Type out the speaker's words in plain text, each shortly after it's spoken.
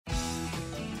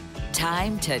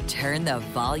Time to turn the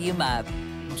volume up.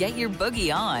 Get your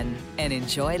boogie on and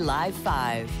enjoy Live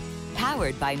 5.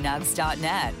 Powered by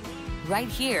Nugs.net. Right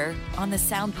here on the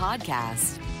Sound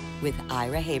Podcast with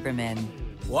Ira Haberman.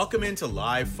 Welcome into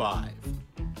Live 5,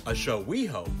 a show we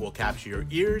hope will capture your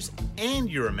ears and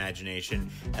your imagination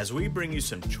as we bring you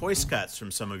some choice cuts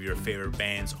from some of your favorite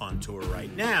bands on tour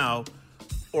right now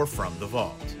or from the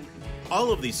vault.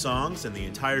 All of these songs and the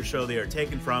entire show they are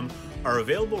taken from are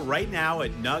available right now at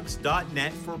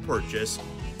Nugs.net for purchase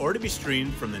or to be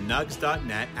streamed from the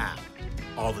Nugs.net app.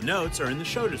 All the notes are in the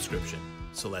show description,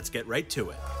 so let's get right to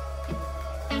it.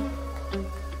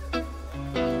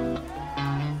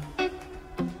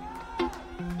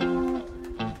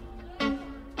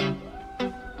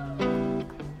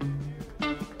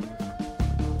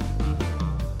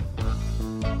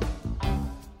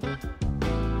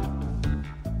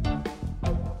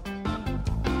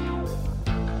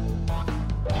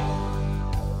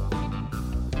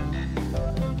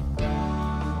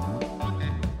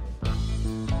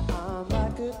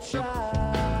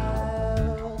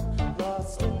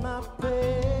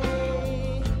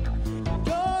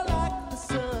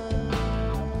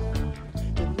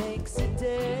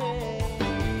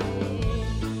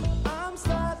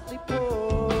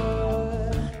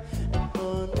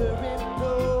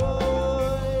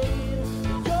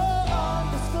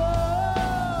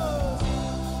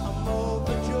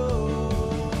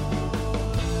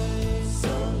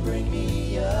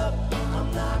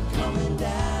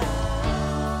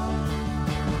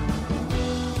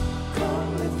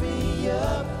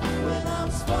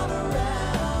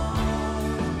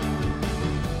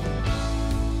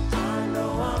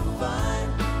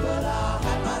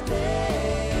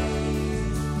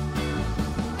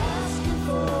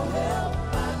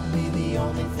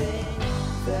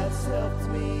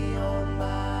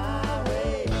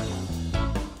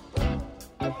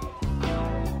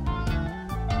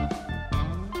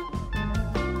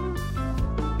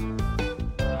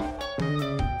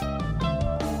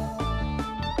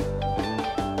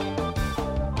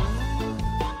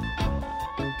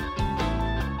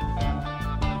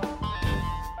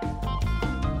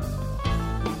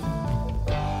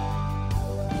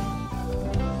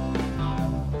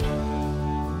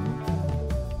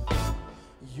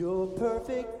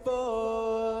 Perfect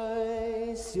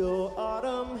voice, your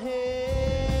autumn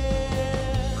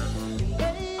hair, in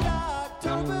late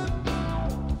October,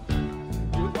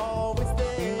 you're always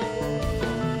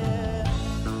there.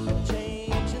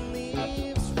 Changing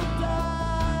leaves with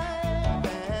dive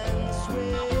and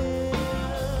swim.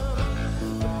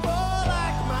 More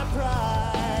like my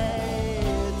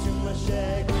pride to my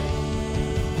chagrin.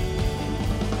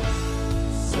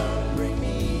 Sun, bring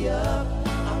me up,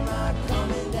 I'm not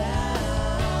coming down.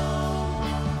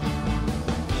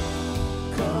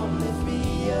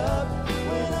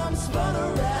 When I'm spun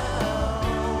around,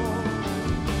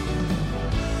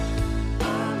 I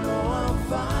know I'm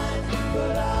fine,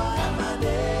 but I have my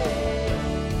days.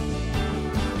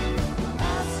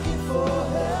 Asking for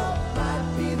help might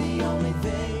be the only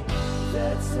thing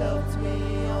that's helped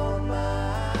me on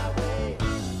my way.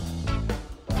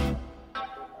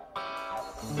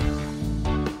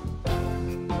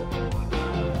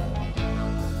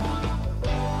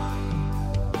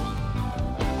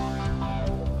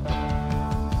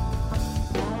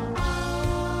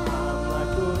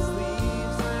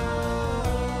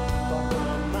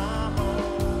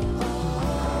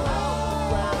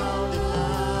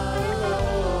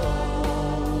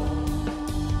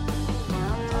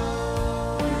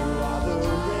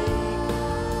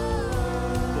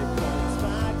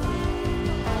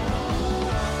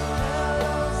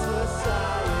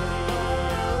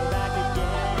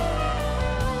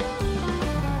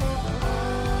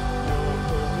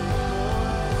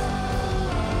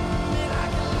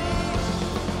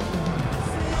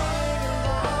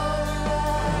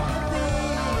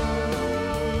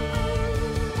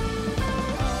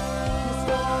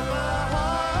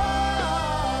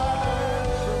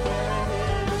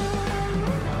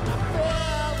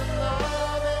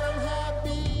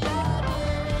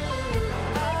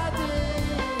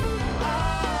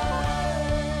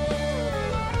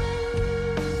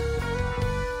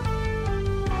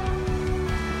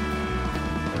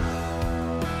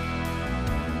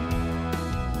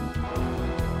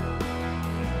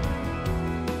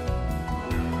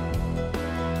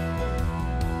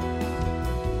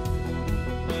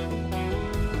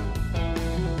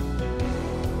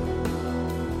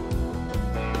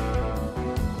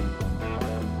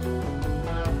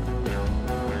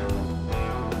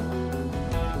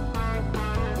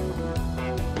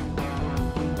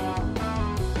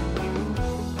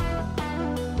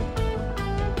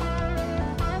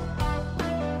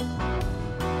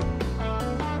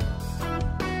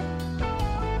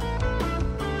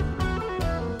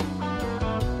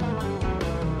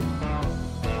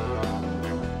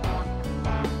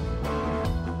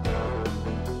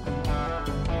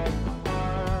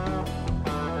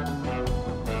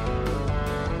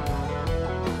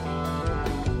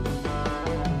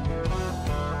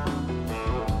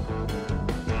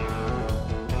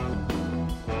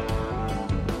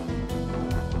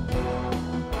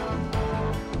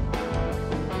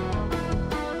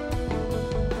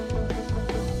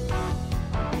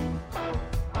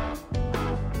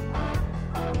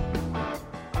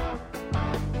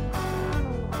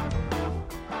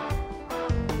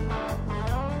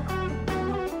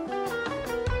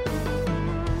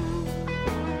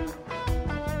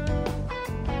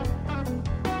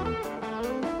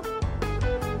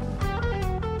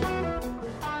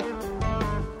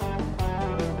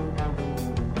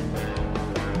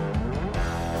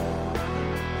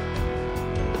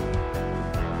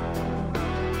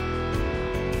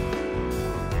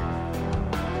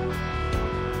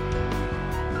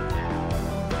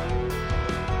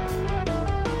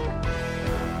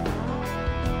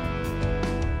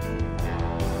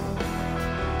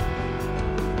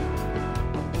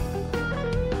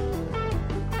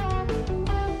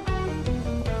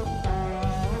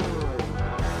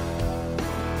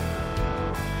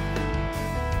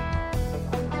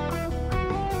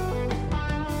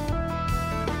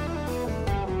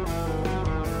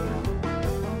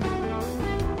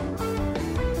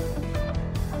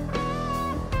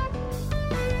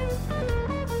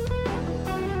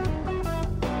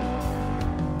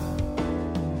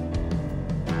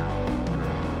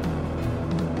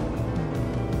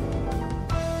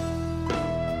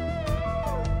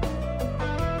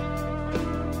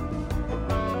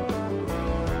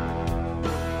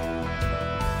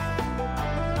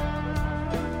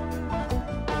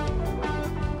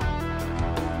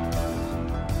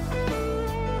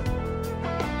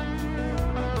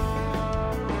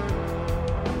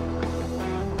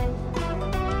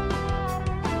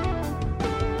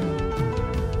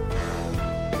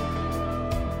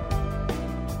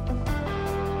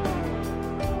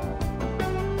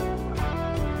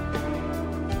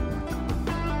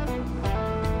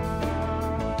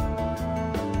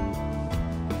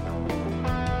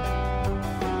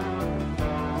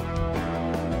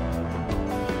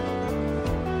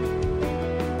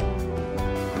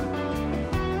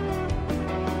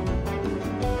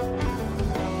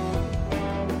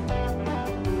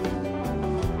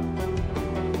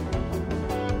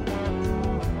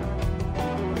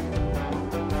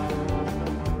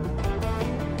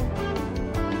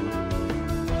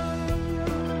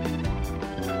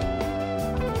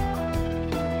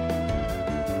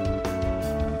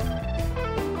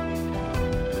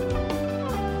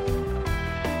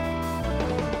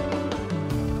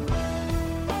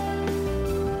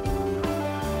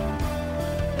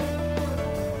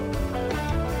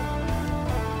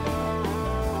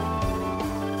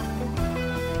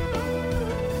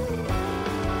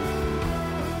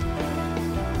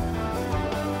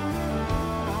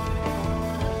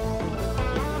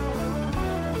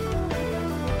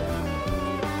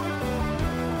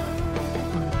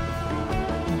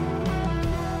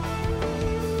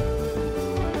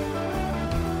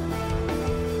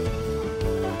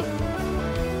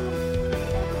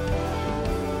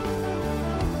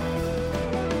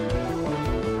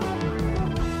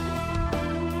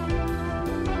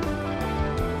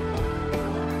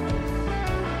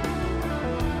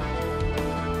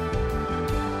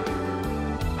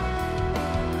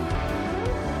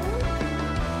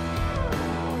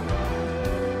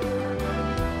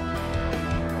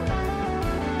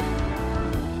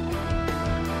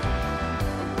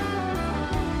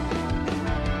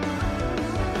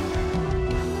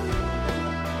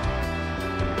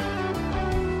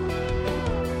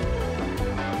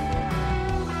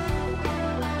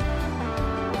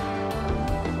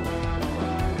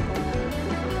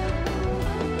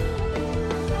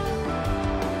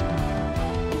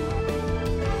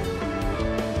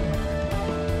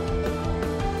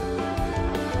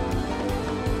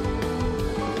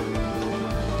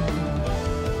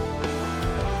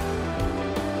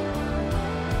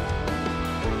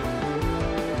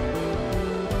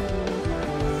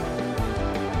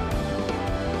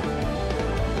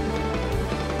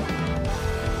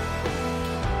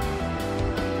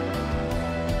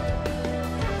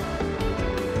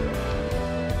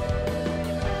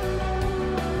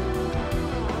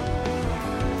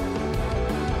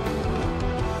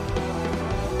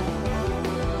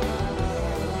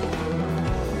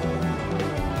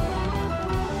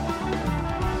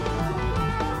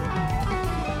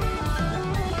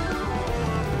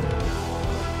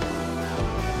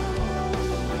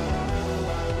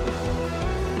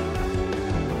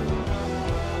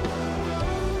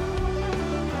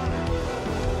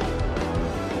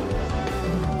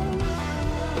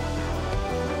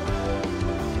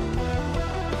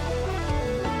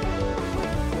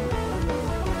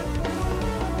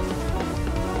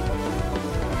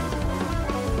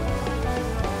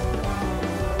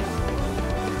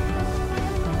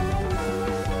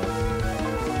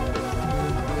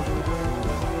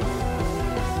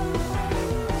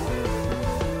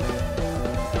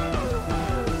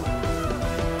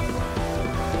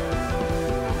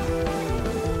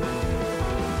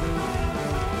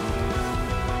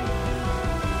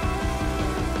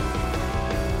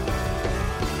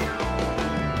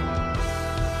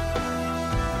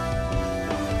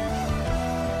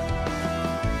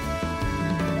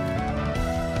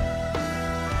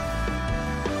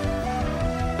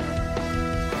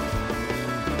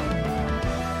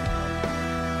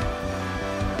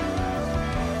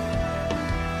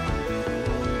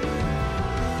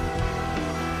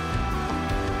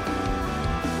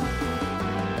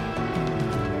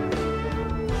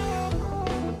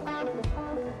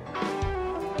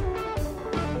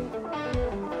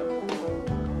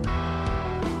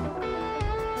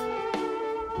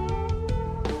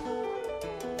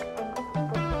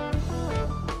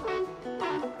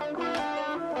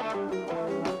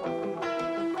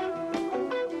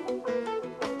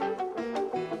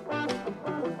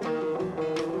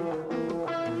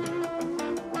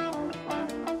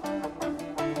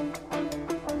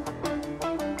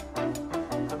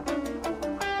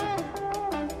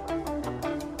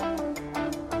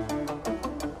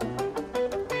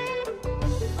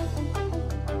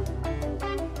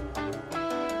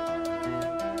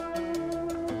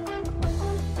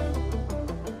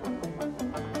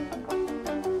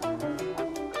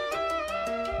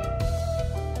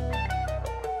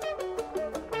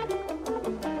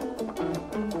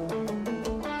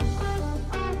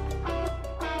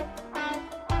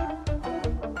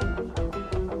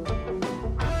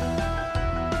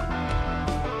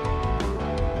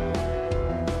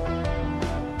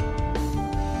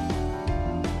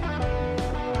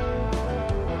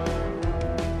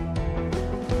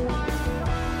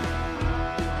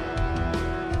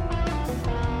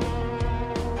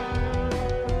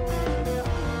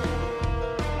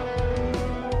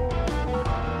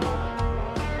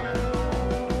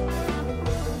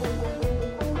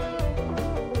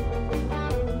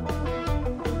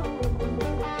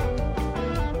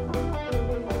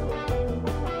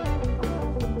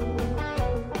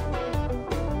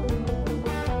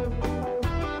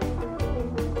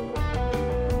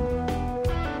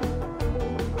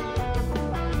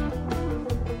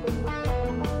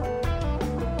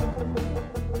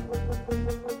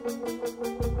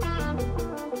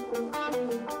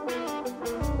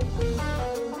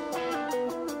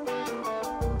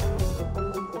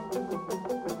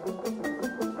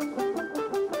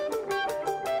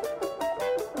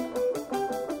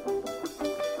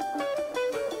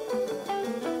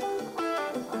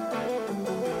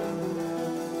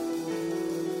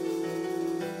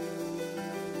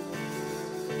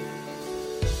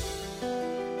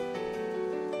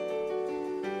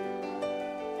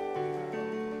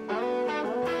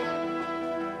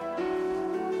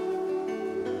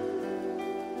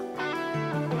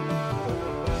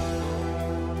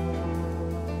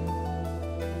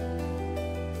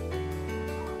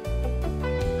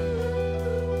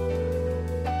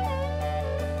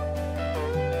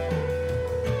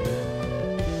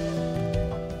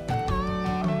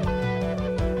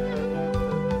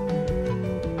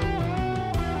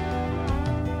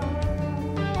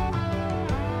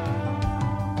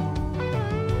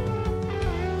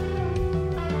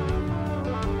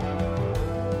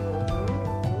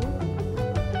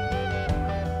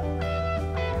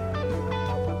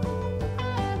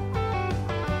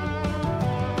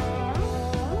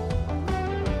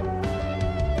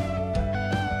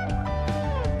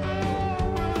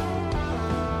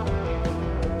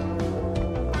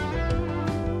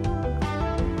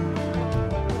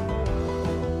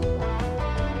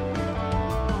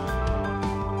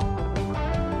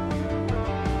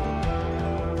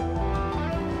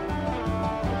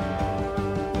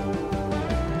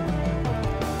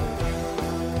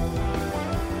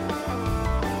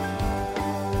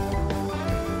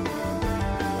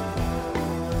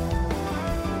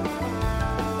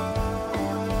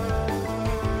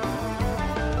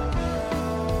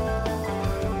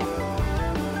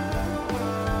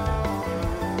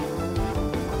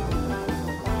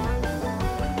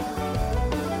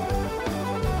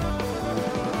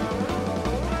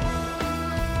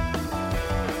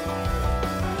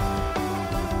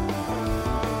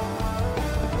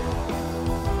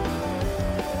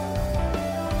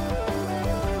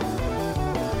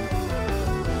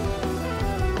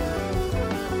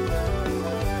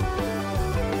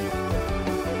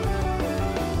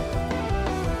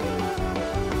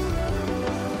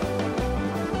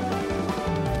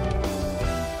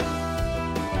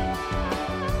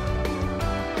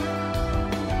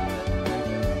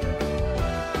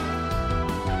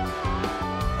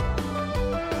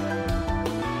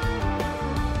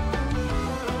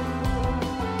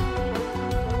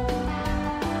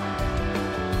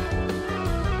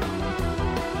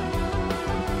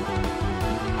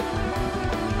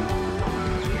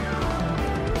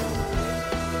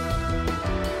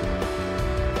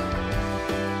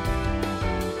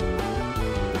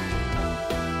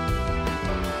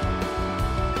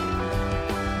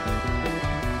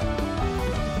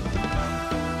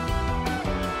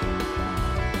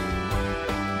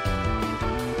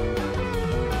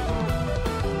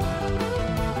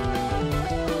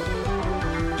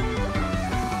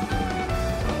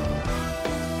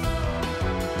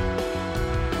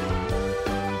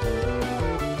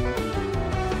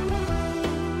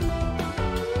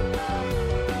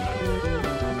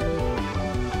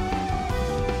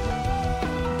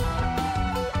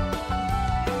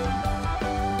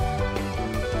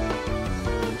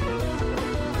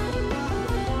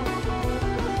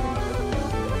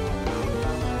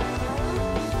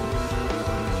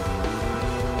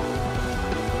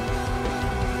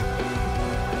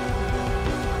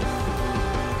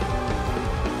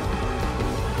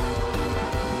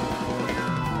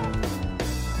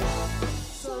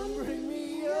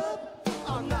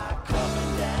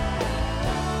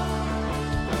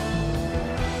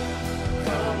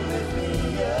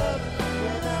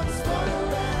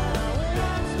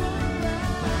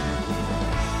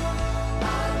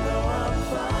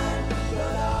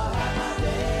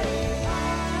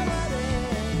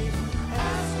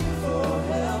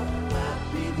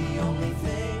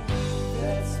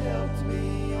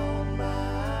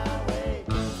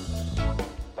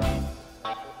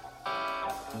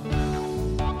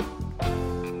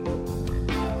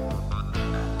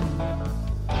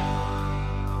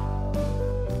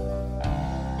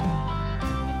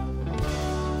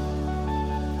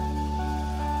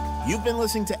 You've been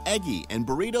listening to Eggy and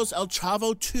Burritos El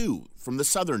Chavo 2 from the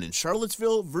Southern in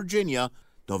Charlottesville, Virginia,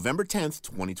 November 10th,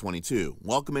 2022.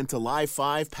 Welcome into Live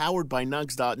 5, powered by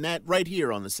Nugs.net, right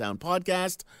here on the Sound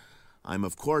Podcast. I'm,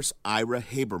 of course, Ira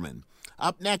Haberman.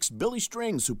 Up next, Billy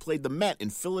Strings, who played the Met in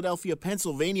Philadelphia,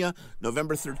 Pennsylvania,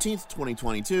 November 13th,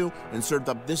 2022, and served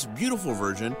up this beautiful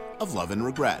version of Love and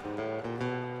Regret.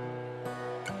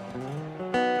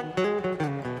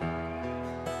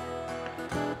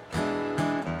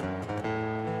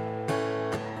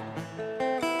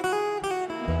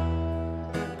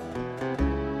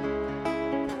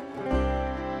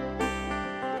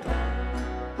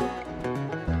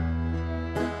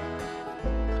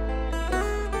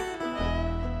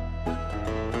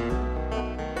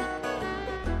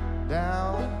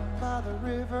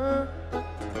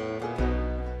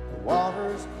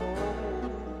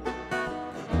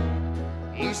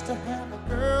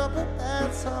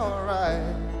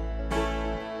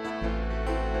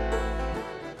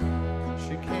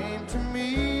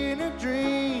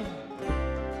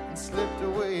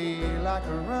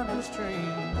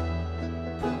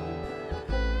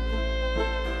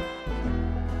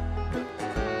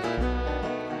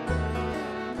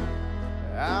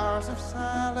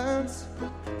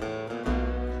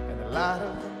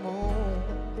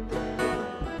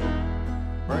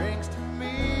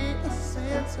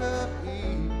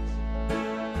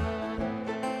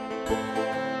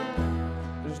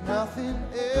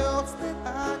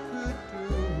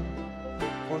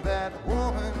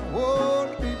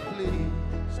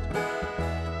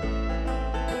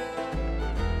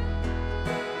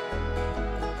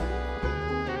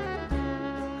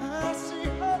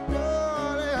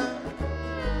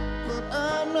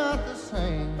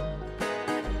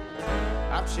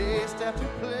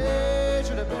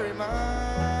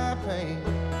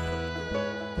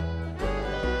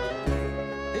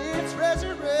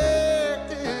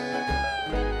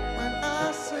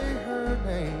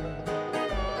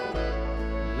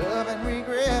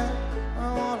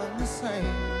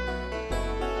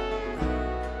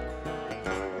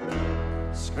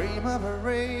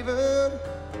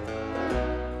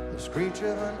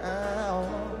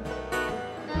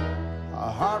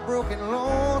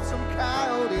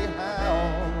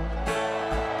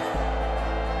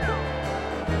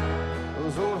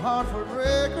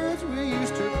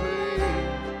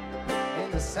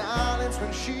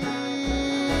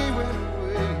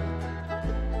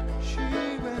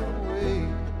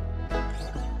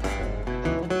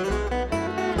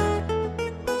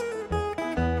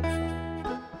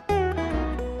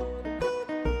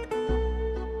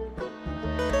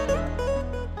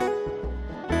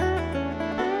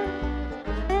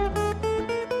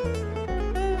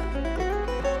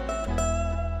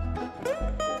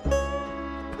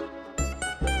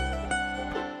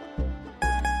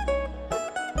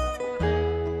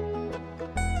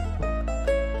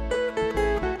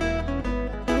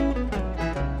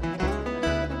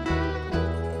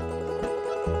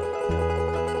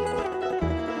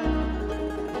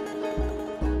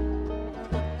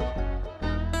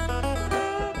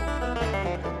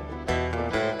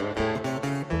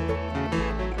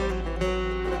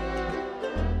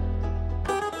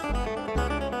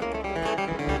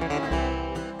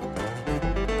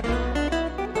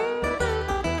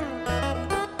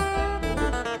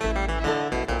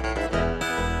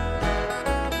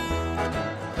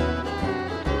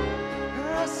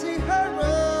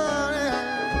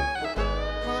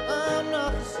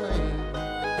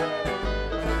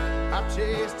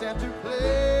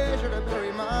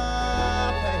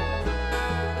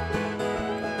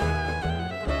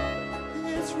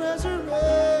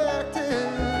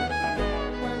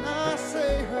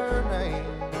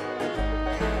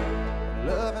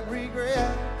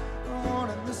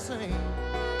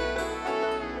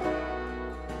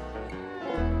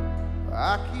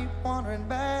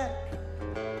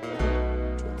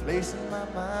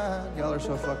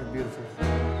 So fucking beautiful.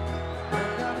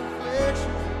 Got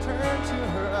reflections turn to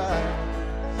her eyes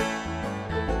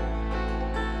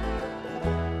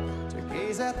to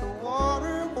gaze at the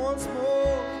water once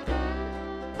more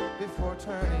before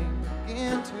turning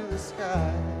again to the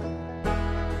sky.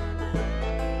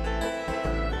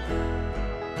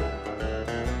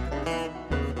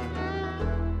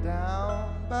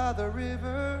 Down by the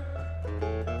river,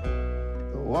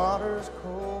 the water's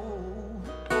cold.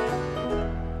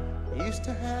 Used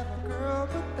to have a girl,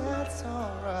 but that's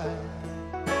alright.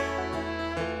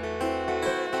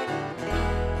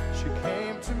 She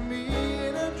came to me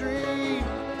in a dream,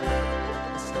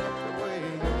 slipped away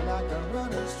like a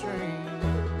running stream.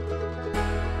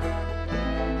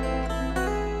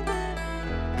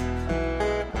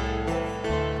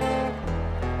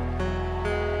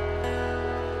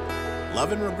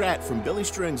 Love and Regret from Billy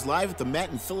Strings live at the Met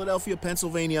in Philadelphia,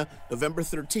 Pennsylvania, November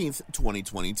 13th,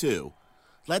 2022.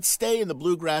 Let's stay in the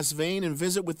bluegrass vein and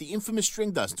visit with the infamous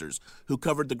String Dusters, who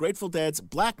covered the Grateful Dead's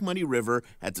Black Muddy River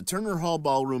at the Turner Hall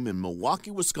Ballroom in Milwaukee,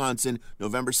 Wisconsin,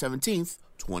 November 17th,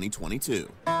 2022.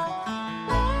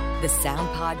 The Sound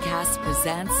Podcast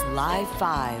presents Live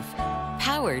 5,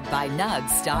 powered by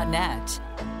Nugs.net.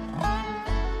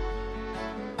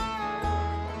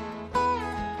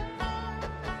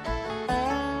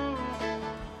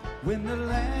 When the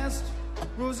last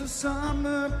rose of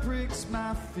summer pricks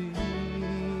my finger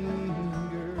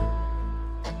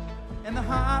and the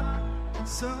hot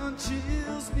sun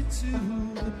chills me to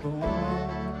the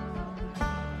bone,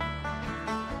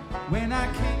 when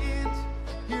I can't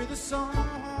hear the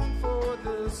song for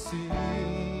the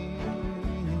singer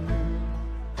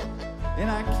and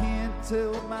I can't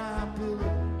tell my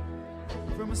pillow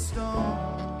from a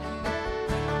stone,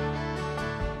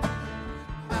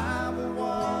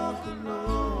 walk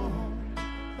alone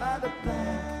by the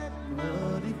black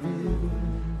muddy river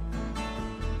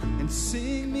and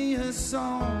sing me a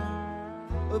song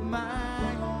of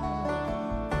my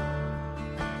own.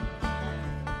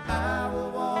 I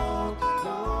will walk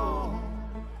alone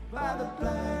by the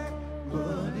black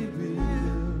muddy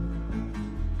river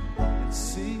and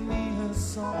sing me a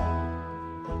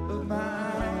song of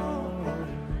my own.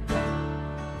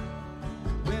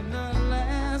 When the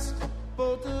last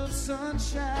bolt of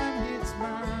sunshine hits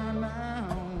my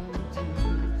mountain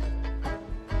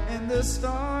and the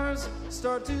stars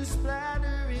start to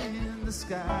splatter in the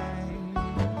sky,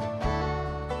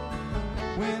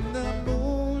 when the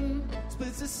moon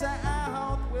splits the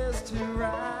southwest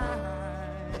horizon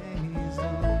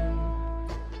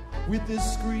with the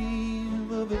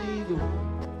scream of an eagle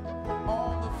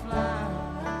on the fly,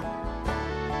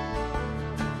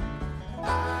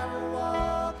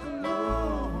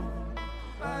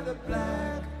 the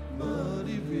black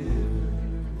muddy river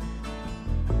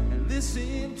and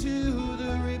listen to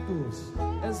the ripples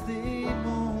as they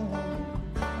moan.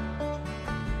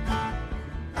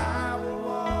 I will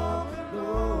walk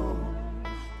alone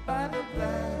by the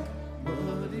black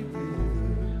muddy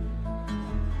river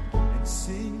and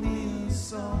sing me a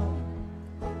song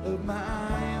of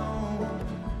my own.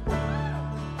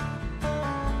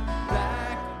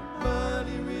 Black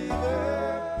muddy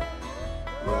river,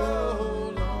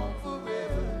 roll on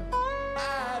forever.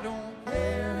 I don't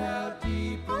care how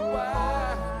deep or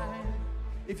wide.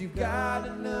 If you've got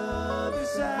another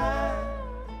side,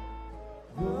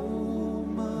 roll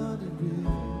muddy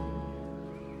river,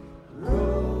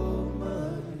 roll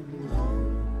muddy river,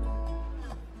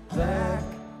 black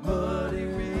muddy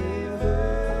river,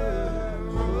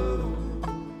 roll.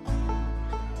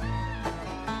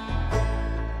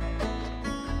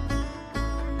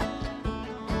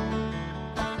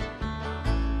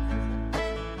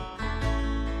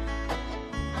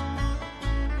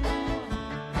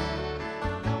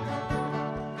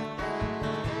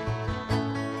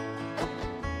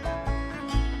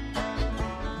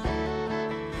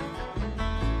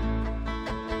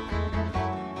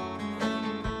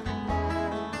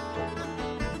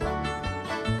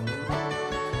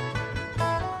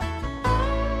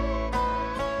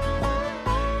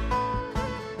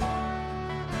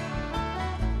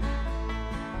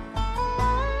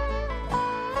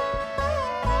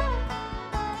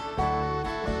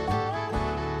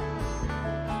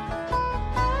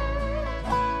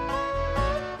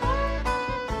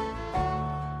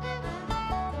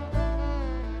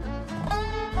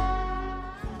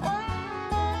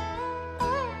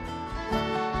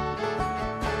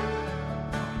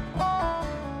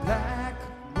 Black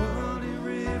muddy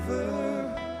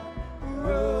river,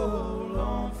 roll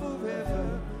on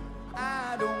forever.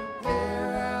 I don't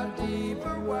care how deep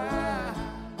or wide.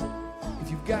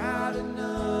 If you've got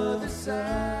another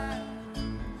side,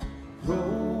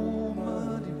 roll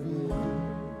muddy river,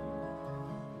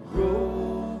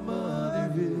 roll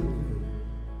muddy river,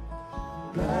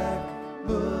 black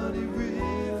muddy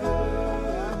river,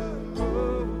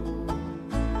 roll.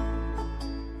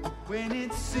 When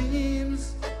it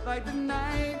seems like the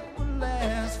night will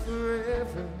last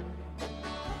forever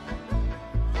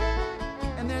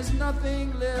and there's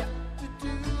nothing left to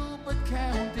do but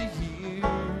count the years,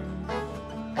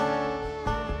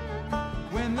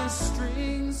 when the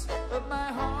strings of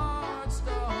my heart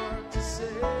start to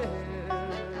sever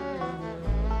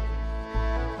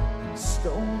and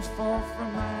stones fall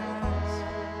from my eyes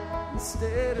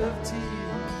instead of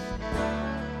tears,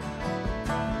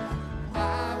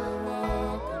 I will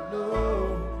walk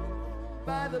alone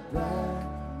by the black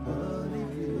muddy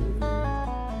river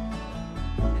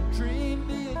and dream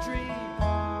me a dream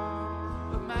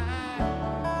of my own.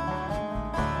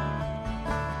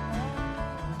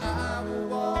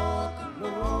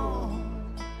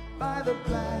 by the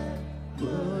black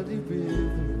bloody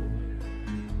river.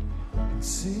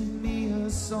 Sing me a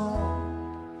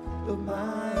song of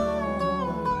my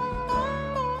own.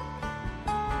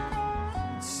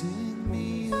 Sing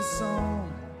me a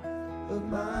song of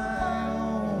my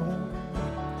own.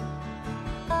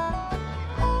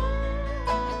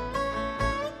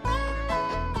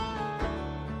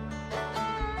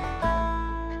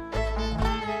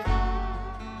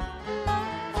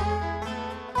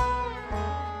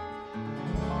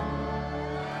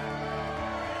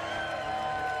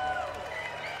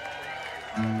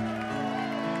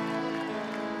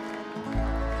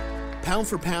 Pound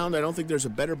for pound, I don't think there's a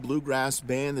better bluegrass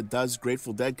band that does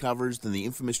Grateful Dead covers than the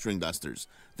infamous String Dusters.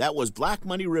 That was Black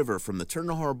Muddy River from the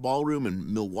Turner Hall Ballroom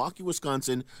in Milwaukee,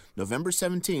 Wisconsin, November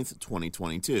 17th,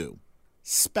 2022.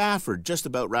 Spafford just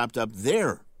about wrapped up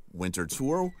their winter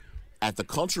tour at the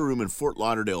Culture Room in Fort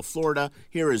Lauderdale, Florida.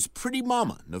 Here is Pretty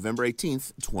Mama, November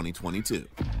 18th, 2022.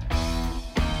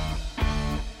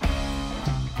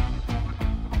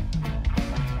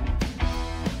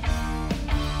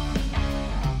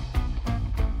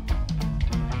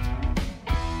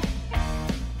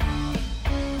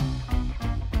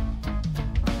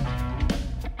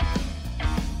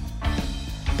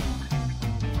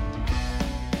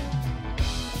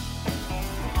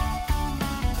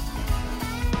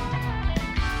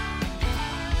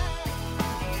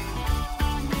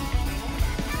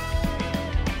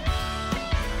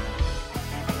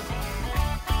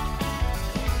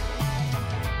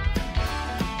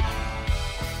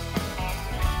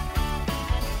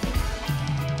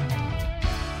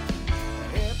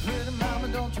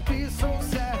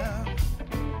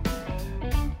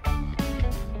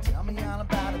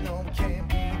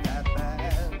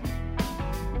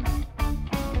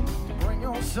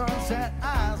 Sunset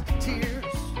eyes, tears,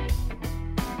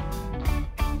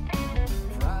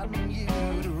 frightening you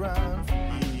to run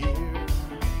from here.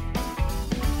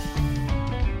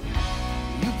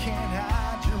 You can't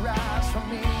hide your eyes from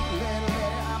me, little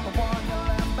lady, I'm the one you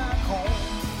left back home.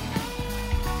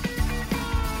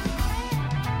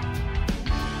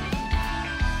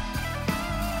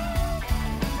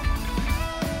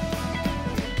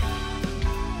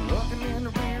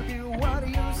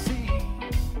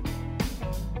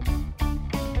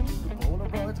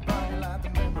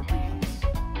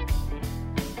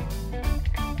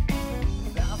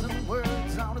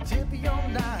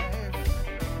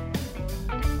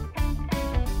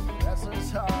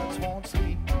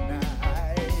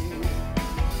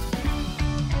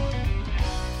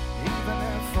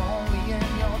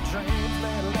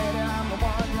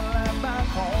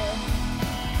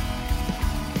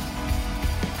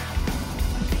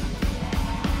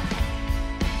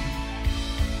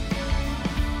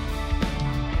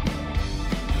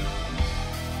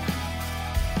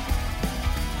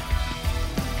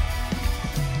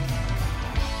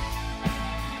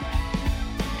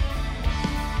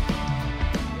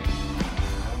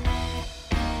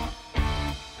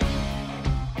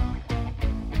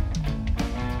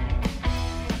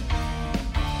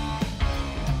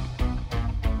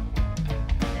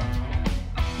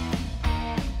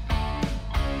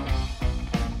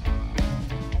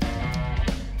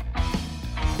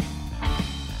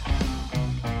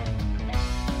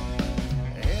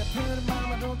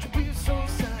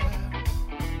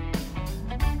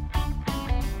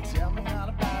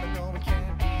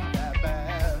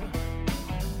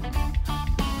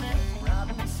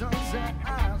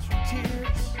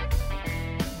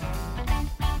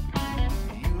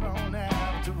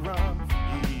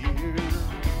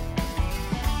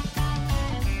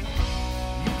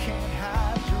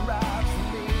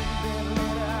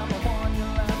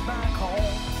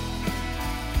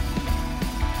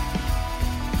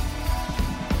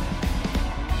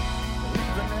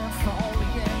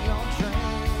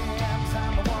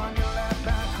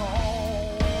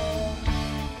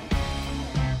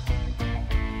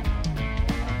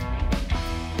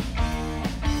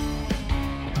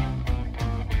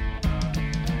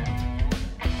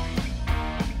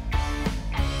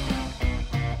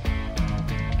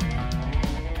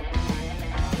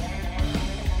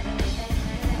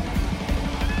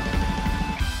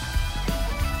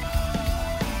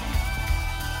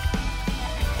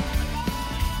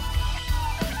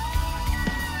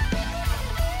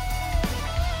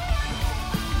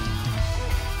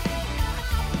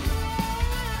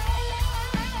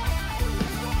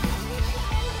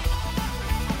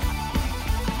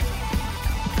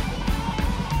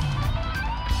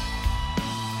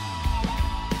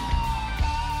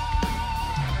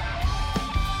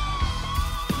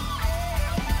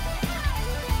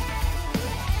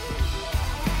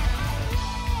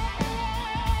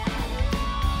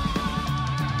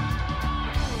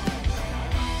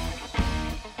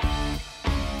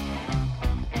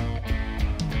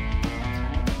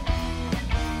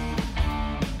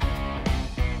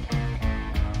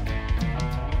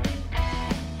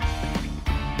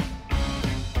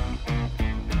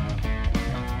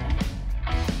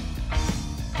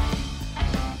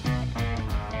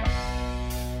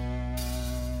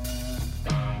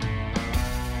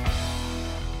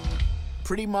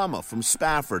 Pretty Mama from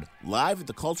Spafford, live at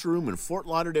the Culture Room in Fort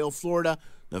Lauderdale, Florida,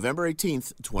 November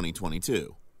 18th,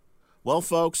 2022. Well,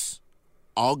 folks,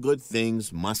 all good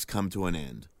things must come to an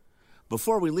end.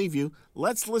 Before we leave you,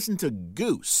 let's listen to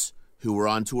Goose, who were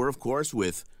on tour, of course,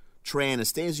 with Trey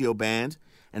Anastasio Band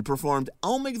and performed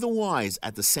I'll Make the Wise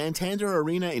at the Santander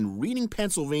Arena in Reading,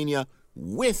 Pennsylvania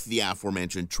with the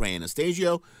aforementioned Trey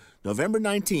Anastasio, November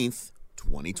 19th,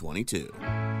 2022.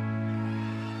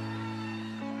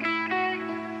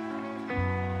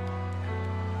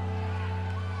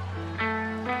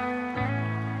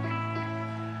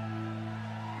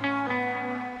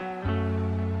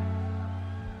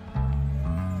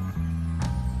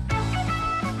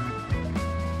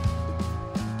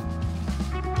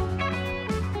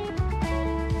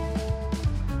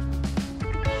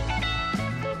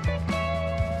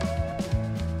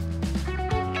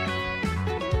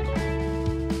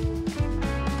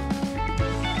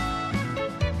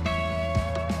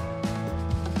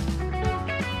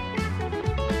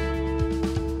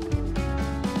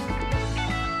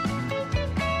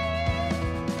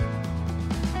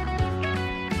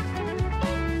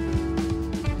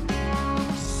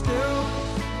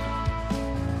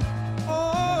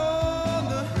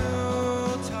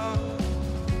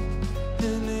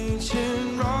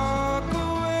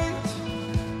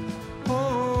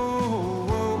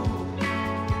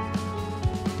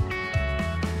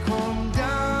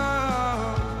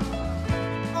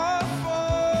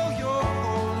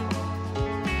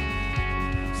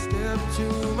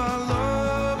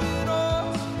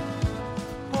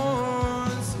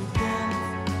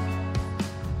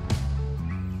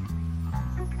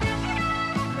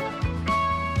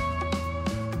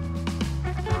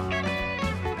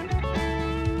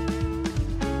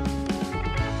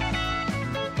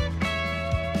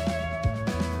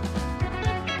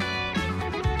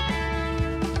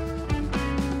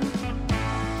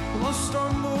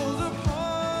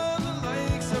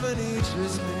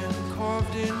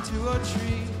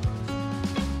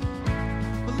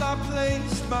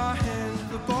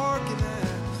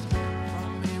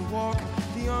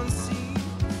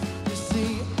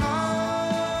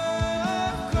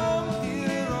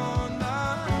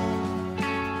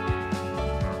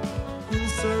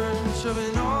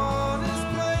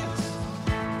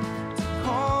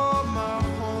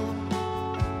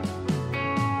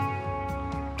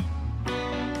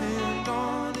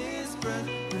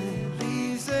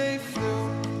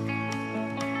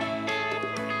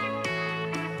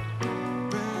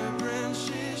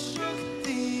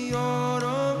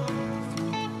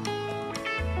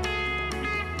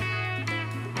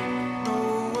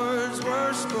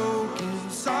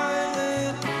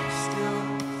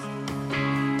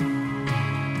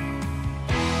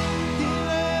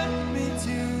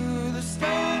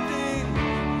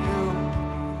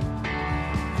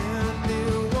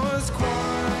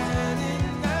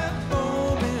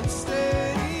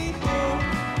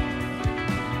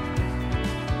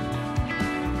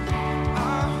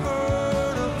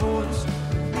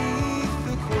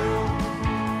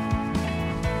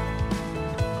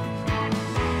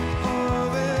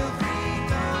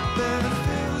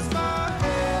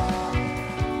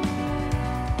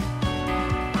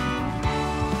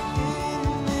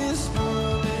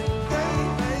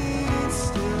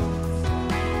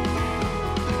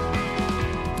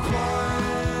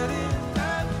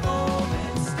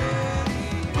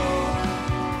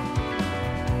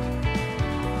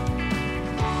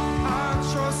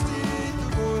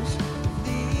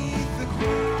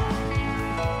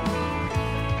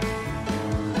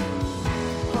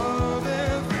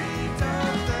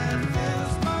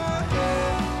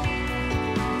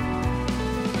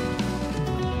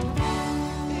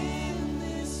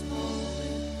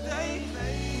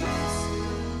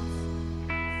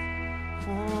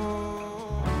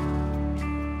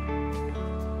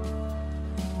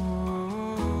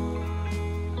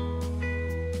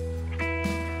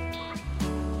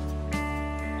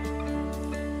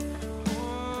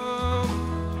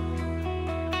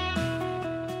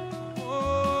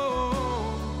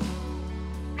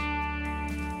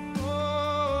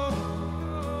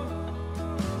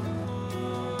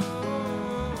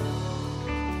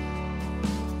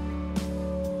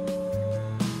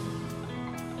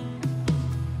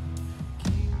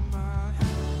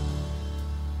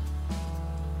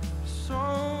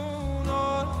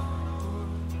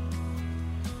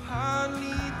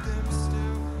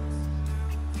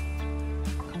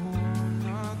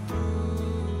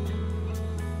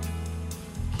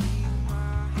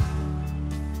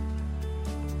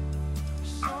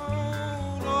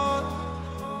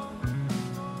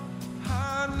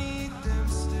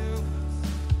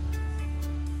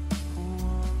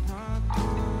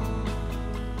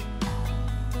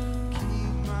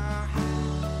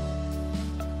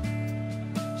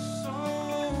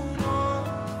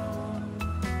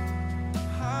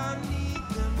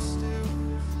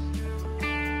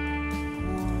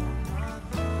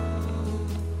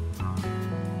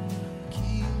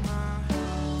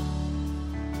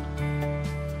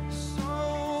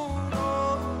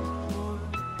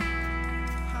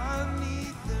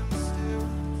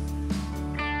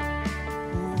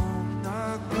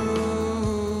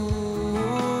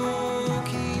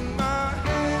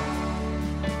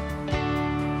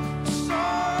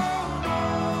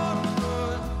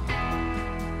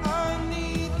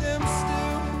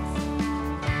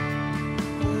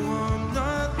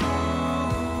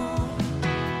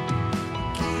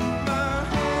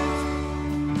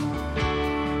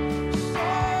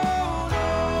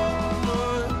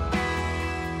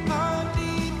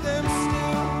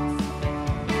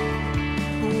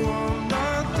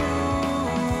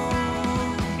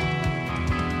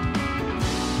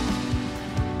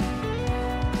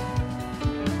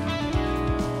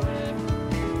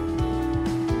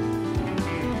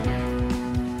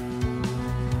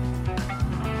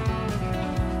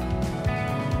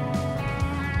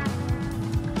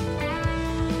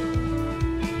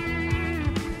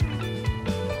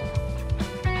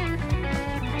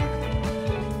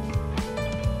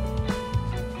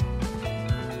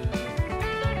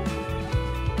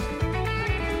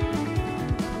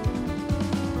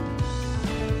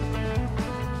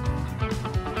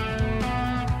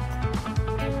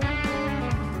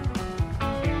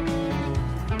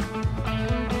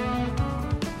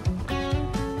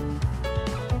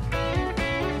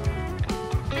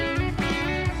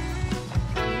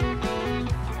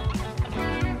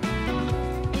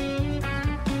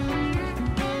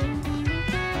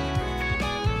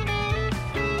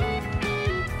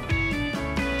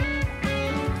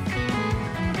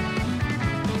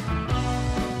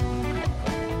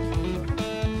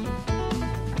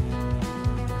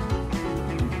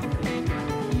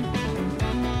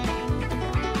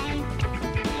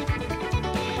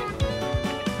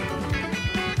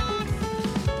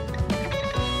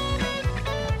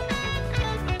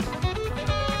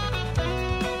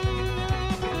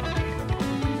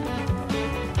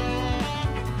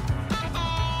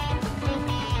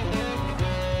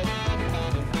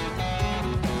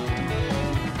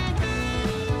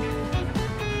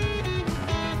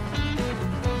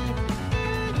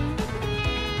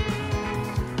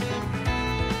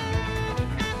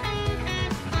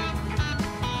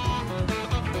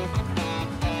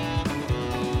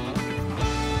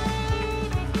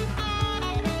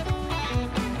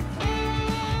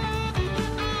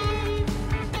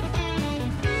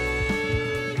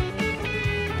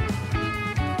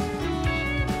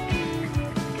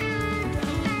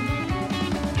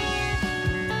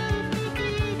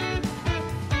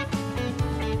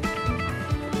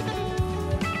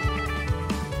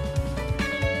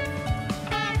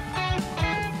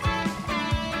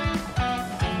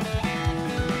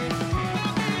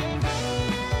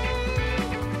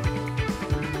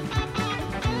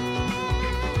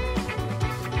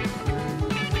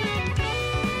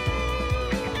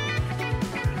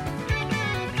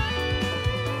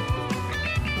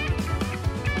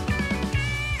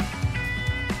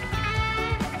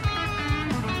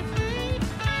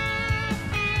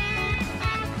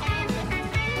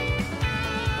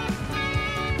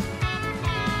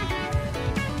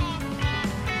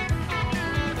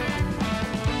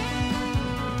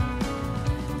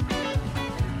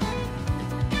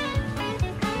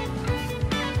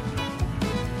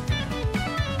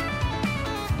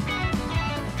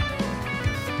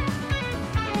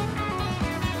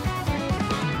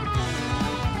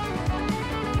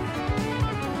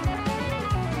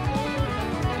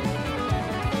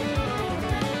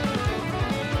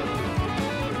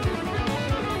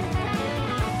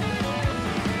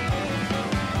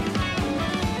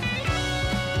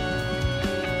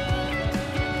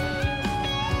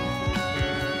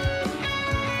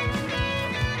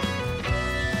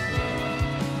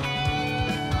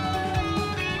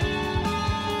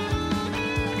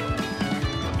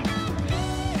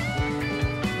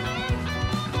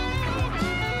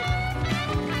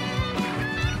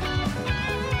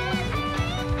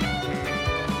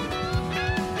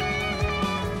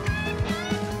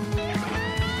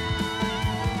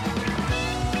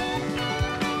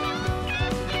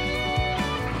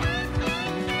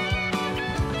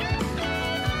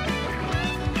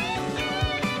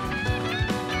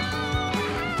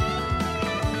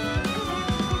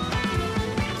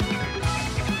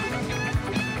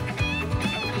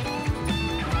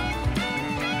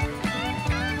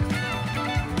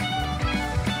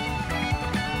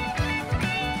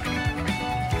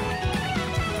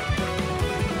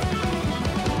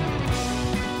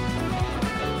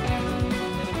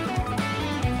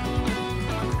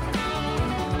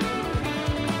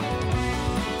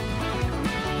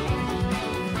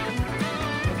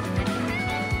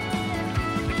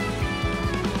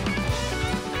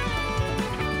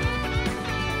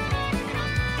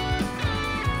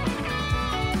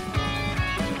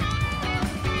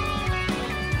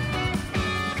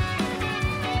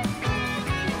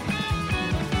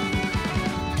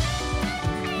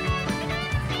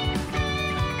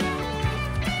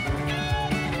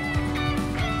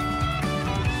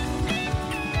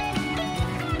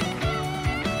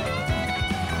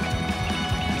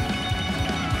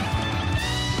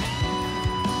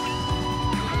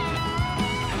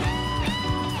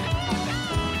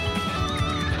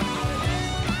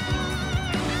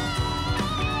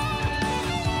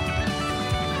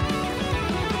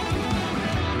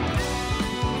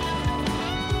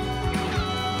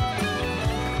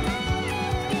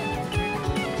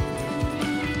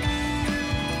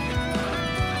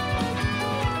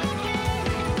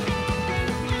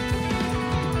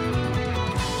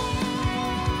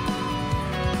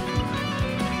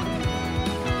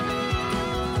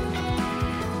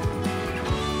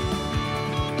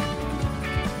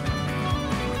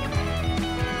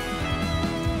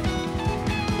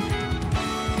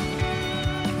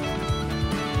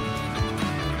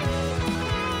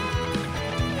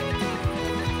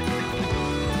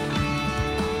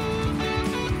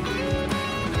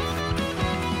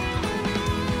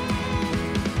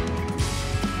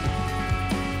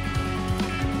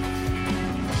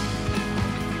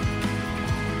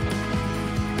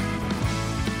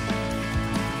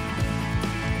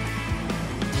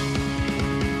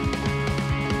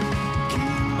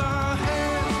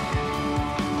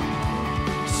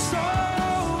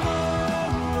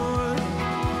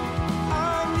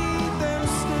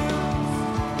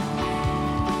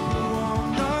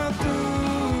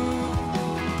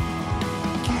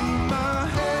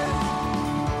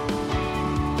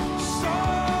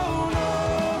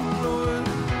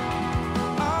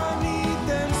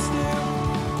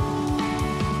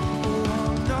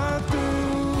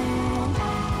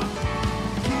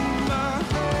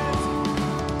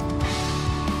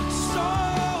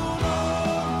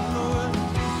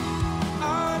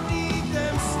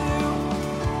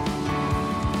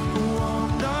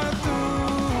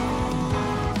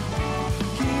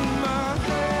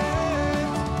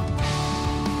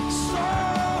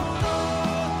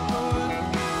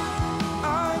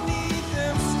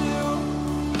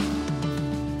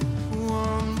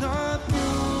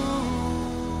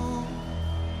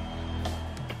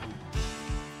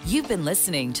 You've been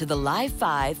listening to the Live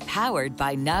 5 powered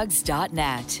by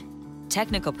Nugs.net.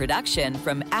 Technical production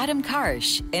from Adam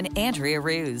Karsh and Andrea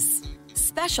Ruse.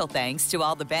 Special thanks to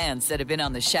all the bands that have been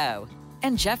on the show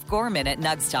and Jeff Gorman at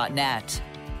Nugs.net.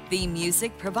 Theme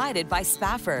music provided by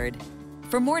Spafford.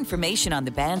 For more information on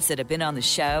the bands that have been on the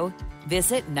show,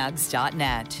 visit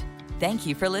Nugs.net. Thank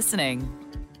you for listening.